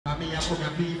me a come here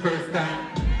for the first time.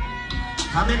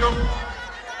 I mean, no.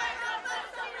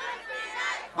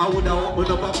 I would have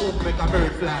opened up a book, make a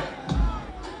bird fly.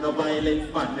 No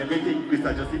violence, man. Everything Chris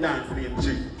are just a dance name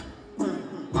tree.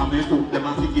 I mean, took them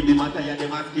and give them a tie and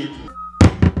them a skin.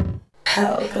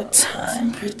 Pelpa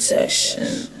time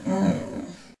protection.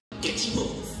 Get your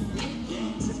moves.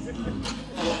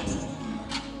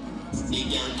 You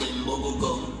got them bubble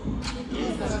gum.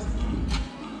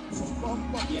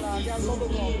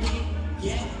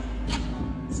 Yeah.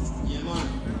 Yeah, man.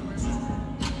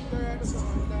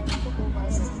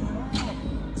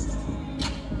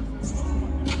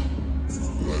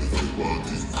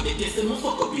 I mean, there's some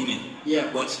fuck up in it. Yeah,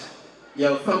 but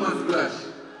yo, farmer's clash.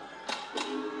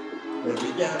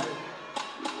 Every girl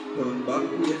turn back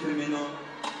away from me now.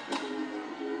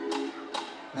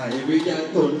 Every girl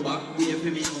turn back away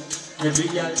from me now. Every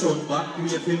girl turn back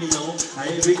away from me now.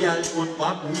 Every girl turn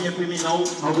back away from me now.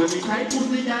 And when me try to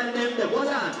pussy girl them the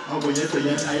bottom. And when you say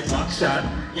you like back shot,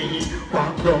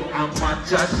 punk down and mad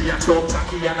jazz, she a so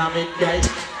cocky and I make guys.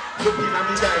 Looking at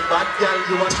me like bad girl,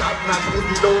 you a top notch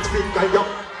pussy don't think I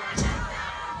young.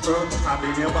 I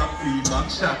been your back free back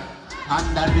shot.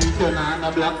 And that is turn on a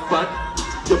black spot.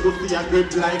 Your pussy a grip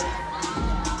like.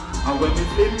 And when me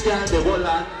slim girl the whole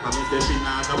land, and me say she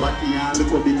nah nobody and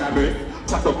look a bit of breath.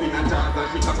 Pat up in a chance and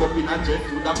she cock up in a dress.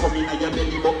 Woulda come in a your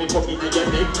belly but me come in a your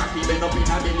neck. Cocky bend up in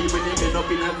a belly when they bend up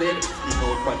in a head. Skin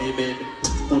out for the bed.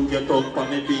 Put your tongue for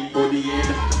me big body head.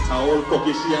 A whole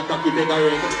cocky she a cocky beg a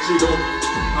red. She don't.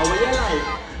 And what you like?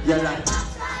 You like.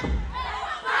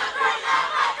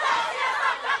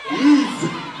 Easy.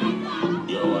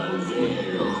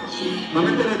 Let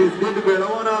me tell you this, baby girl, I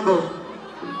wanna go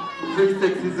 3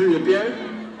 sexy rape, yeah?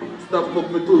 Stop fuck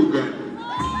me 2 grand.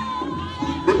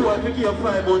 The boy pick you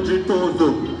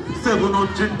 500,000,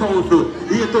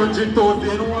 700,000, 800,000,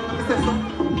 you know what I'm saying?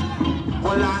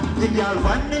 Hold on, the girl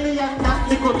 1 million, that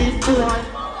little bit boy.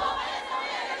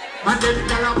 And then the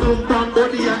girl a boom down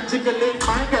body and jiggle it,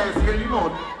 my girl scream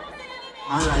out.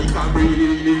 I like her really,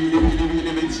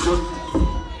 it's just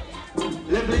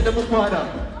level it up father.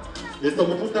 Yes, so I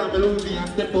put on my Louis and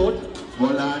step out.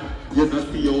 Hold on, you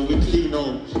don't see how we clean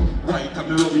out. White and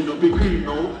rubbing up the cream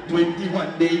now.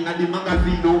 21 days in the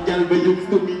magazine now. Girl, we used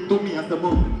to me as a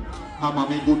mom. Mama,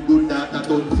 me good daughter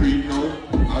done free now.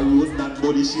 A Roze Don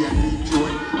body, she a deep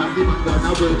throat. And the man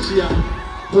gonna work, she a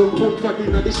pump fat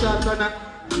in the shots and a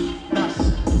dash.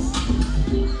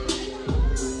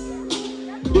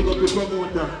 Big up the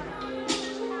promoter.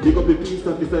 Big up the peace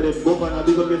officer, the governor.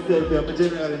 Big up yourself, I'm a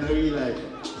general in a real life.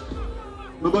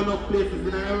 I'm going to places in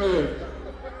the world.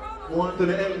 I want to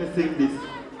help me sing this.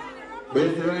 But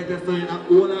it's the right so in a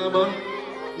own armor.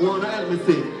 I want to help me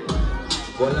sing.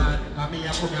 Well, I mean, I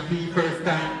come here for the first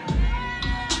time.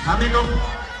 I mean, no.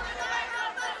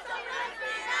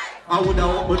 I would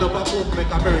have opened up a book,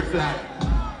 make a bird fly.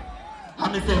 I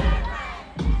mean, say,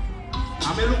 I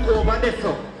mean, look over there,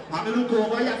 so. I mean, look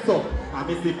over here, so. I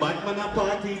mean, see, Batman a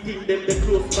party, think them the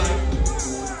close by.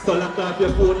 So lock off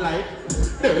your phone light.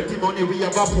 Dirty money, we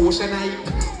have a portion of it.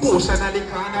 Portion of the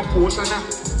corner, portion of.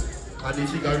 And the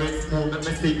cigarette smoke, let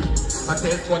me see. I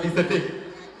test what is the thing.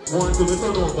 Want to be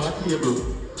turn over a table.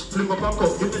 Fling up a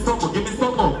cup, give me some more, give me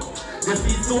some more. You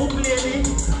see so clearly.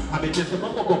 I mean, just some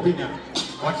more cup in here.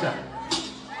 Watch that.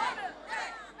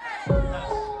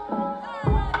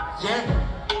 Yeah.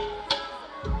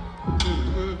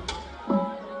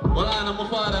 Well, I'm my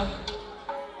father.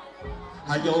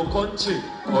 And your country,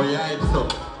 oh yeah, it's so.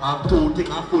 I'm tooting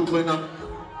a foot when I'm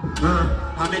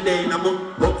in there in a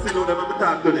month, boxing out them and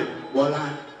talk to them. Well,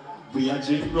 we are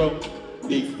drink rum,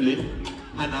 big split,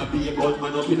 and I'll be a gold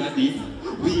man up in a this.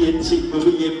 We ain't cheap, but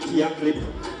we empty a clip.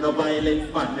 No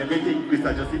violence, man, everything Chris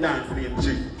are just a dance name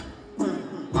tree.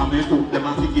 I'm going to took them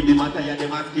and give them a tie and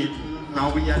them a skin.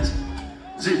 Now we are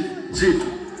G,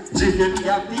 you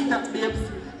have TikTok babes.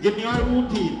 Give me a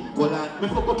routine. Well, me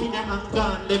fuck up in your hand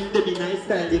gone. Left them in a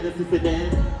style, you know, see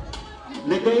them.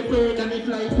 Like a bird and it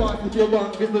fly past if you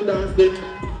want to dance them.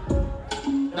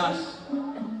 Dash.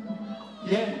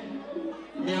 Yeah.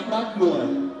 Me a bad boy.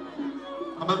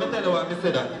 I'm going to tell you what I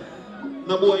said that.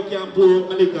 No boy can pour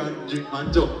my liquor and drink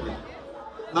and jump.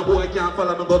 No boy can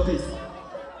follow me got this.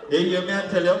 Hey, hear me I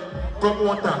tell you?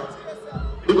 Promoter.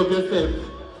 Big up yourself.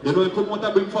 You know what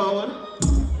promoter bring forward?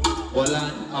 Well,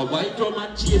 a white drum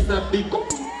and chase a big up.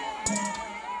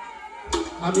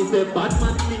 I mean, say,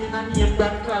 Batman cleaning and name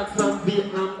brand clocks and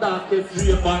Vietnam darkest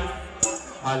Ray-Ban.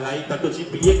 I like a touchy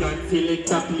pagan, select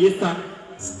a place and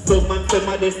some man say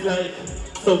modest life,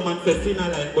 some man say sinner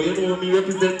life. But you know me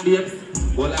represent babes?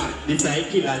 Well, this I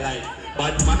kill a life.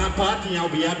 But man a party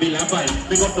and we a bill a vibe.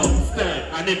 We got some style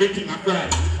and everything a cry.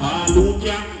 Look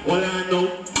ya, all I know.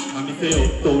 And me say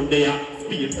uptown there,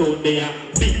 space town there,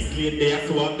 big slate there,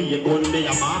 so I be a gun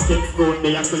there, market stone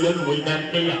there, so you know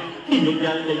that there. New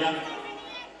girl there.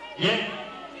 Yeah?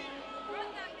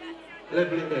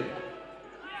 Let me them.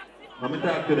 Let me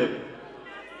talk to them.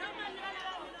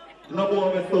 No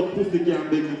boy with some pussy can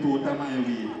beg me to out my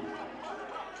way.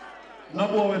 No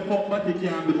boy with fuck body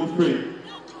can be my friend.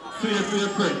 Swear for your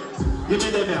friend. Give me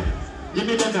them here. Give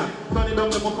me them here. Turn it down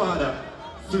to my father.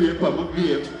 Swear for my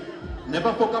grave.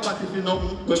 Never fuck about if you know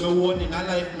when me want in a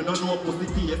life, me don't know pussy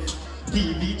taste.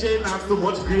 TVJ not so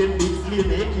much green, big slave,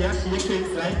 make ya shake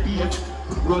things like PS.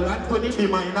 Roll and turn it be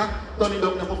minor, turn it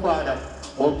down to my father.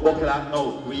 Buckle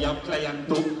now, we have client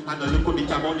too, and a little bit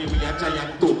of money we are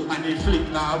giant too, and they flip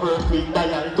now work we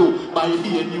dial too, buy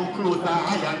the new clothes are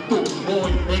iron too,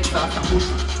 boy, extra push.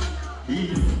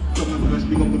 Ease, someone's gonna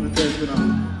speak up on the test now.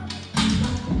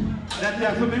 That's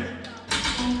here for me.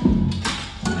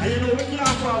 And you know we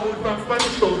can't forward from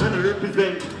Spanish Town and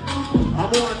represent. I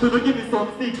want to give me some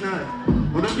signal,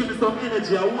 I give me some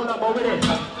energy, I want about with it. A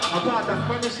part of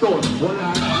Spanish Town, hold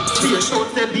on, see a show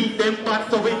say beat them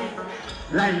parts of it.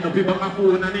 Line up people my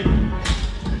phone and it.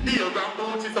 Deal round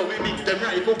bounces so we mix them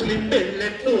right for clip them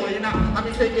left boy now. I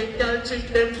mean say get girl trick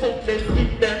them, fuck them,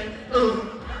 skip them.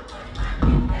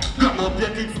 Come up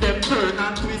your tits them, turn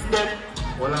and twist them.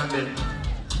 Hold on then.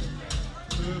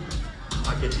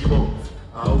 I get you both.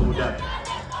 How would that?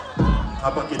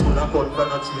 A pocket full of fun for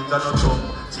no change and no tongue.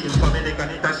 Change for me they can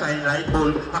it a shine like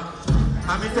gold.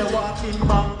 I mean say walking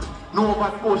bank. No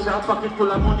Nova Scotia, pocket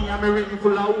full of money, and me ring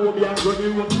full of Obi and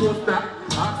running road poster.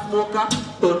 And smoker,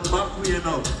 turn back way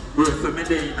now. Worse for me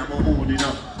day in a mood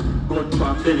enough. Gun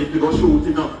from belly to go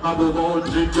shooting up. Above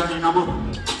 100 grand in a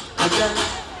month. Again.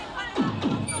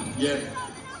 Yeah.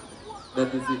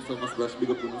 That is it, so I must splash big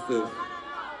up on myself.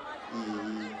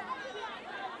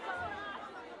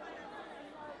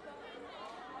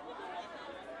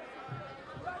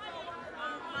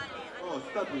 Oh,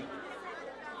 stop it.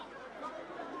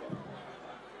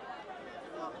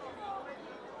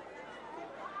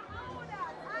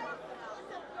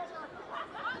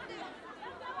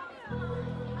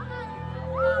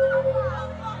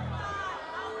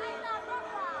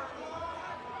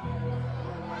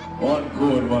 One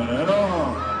good one, you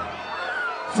know.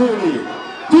 Fully.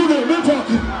 Today, we're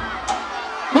talking.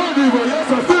 Money, but yes,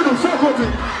 I feel the faculty.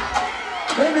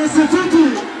 And it's a city.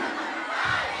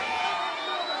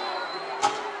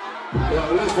 Yeah,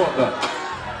 let's walk that.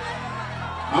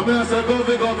 I'm going to say, go,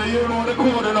 you know the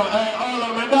code, you know. Hey, all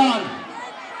of me done.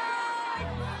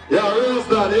 Yeah, Roze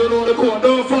Don, you know the code,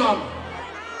 no fam.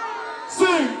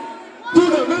 Sing.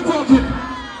 Today, we're talking.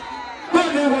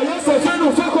 Money, but yes, I feel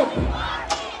the faculty.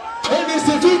 And it's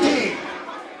a duty.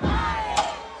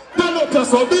 Don't look at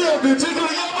so baby,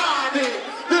 jiggle your body.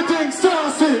 The thing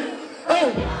saucy. Hey,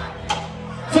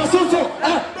 so, don't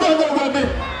over me.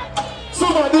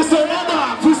 Somebody say,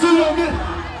 Emma, you still love me.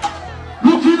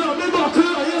 Looking at me back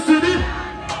here, you see me.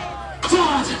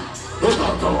 Charge. You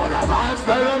don't know what I'm at, I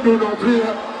do not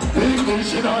clear.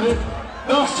 English in on it.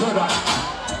 No, shut up.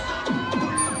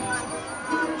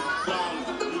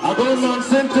 I don't know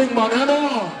same thing, man, you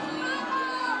know.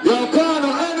 You can't go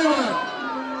anywhere.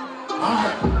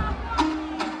 Alright.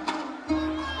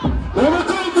 Where we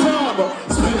come from?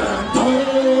 Spin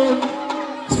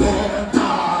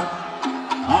town.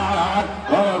 Alright.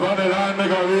 I'm going to land me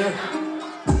go here.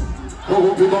 Who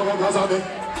people go because of me?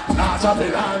 Nah,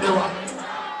 chopping land you want.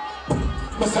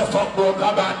 Mr. Fuck broke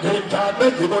a band, can't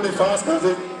make you money fast cause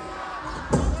it.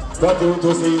 Got you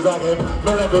to see again.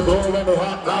 Me never go when they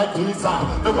hot like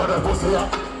pizza. Look at the pussy up.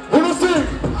 Who do sing?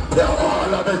 They're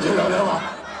all of the killer they want.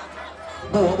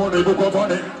 More money, book up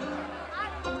on it.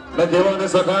 Make you want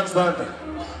is a constant.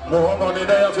 More money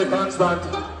they have to constant.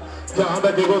 Can't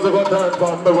make it go to go turn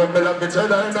from me when me lock the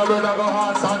cheddar in the world I go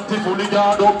hard santi fully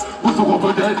guard up. Who's to go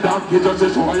for dead donkey just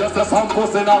to show you say some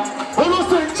pussy now. Who do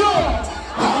sing? Joe!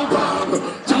 Bang bang!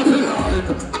 Jumping line!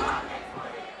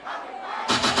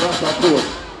 That's a cool.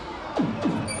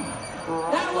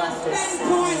 That was 10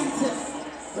 points.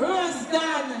 Roze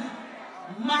Don.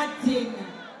 Martin,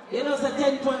 you know, so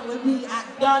 10 point will be at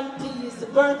Don P's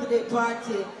birthday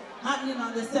party happening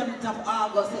on the 7th of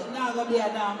August. It's not going to be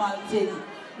a normal thing.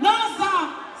 No,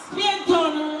 sir, Spain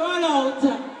Town roll out,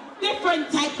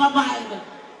 different type of vibe.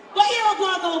 But here we go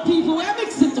now, people, we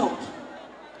mix it up.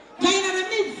 Kind of the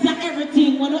midst of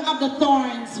everything, when we have the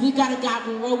thorns, we got to have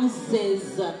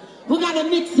roses. We got to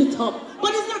mix it up.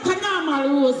 But it's not a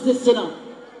normal rose, this, you know.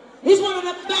 He's one of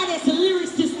the baddest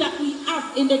lyricists that we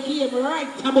have in the game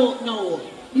right about now.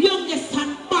 Youngest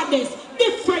and baddest.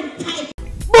 different type.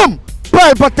 Boom!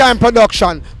 Pelpa Time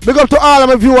Production. Big up to all of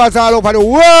my viewers all over the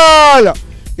world.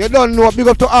 You don't know. Big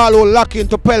up to all who lock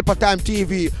into Pelpa Time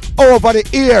TV over the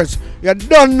years. You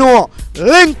don't know.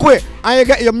 Link with and you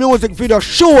get your music video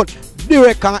shoot,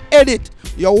 direct and edit.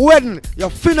 Your wedding, your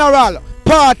funeral,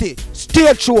 party,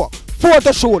 stage show,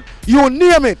 photo shoot, you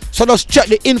name it. So just check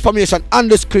the information on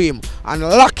the screen and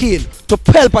lock in to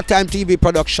Pelpa Time TV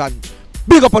Production.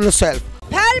 Big up on yourself.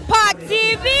 Pelpa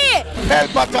TV!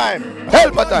 Pelpa Time!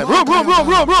 Pelpa Time! Room!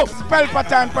 Pelpa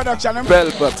Time Production.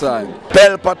 Pelpa Time.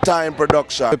 Pelpa Time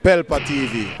Production. Pelpa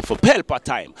TV. For Pelpa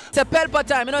Time. It's a Pelpa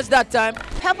Time, you know it's that time.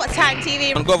 Pelpa Time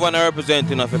TV. I'm governor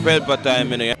representing of Pelpa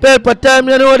Time, you know. Pelpa Time,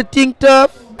 you know what the thing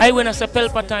tough? I when I say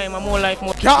Pelpa Time, I'm more like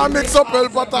more. Can't mix up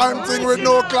Pelpa Time thing with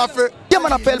no coffee. Yeah,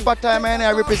 man, a Pelpa Time, and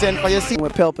I represent for you. See, We're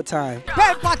Pelpa Time.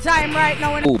 Pelpa Time right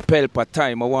now. Oh, Pelpa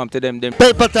Time, I want to them.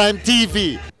 Pelpa Time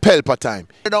TV. Pelpa Time.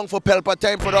 Down for Pelpa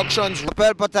Time Productions.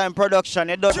 Pelpa Time Production.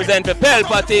 It does Represent for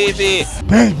Pelpa TV.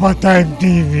 Pelpa Time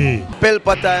TV.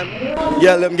 Pelpa Time.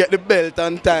 Yeah, let them get the belt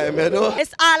on time, you know.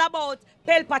 It's all about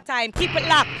Pelpa Time. Keep it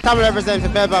locked. Time represent for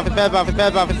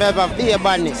Pelpa the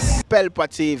badness. Pelpa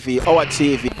TV, our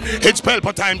TV. It's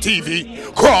Pelpa Time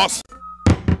TV. Cross.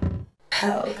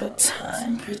 Pelpa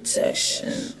Time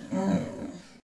Protection.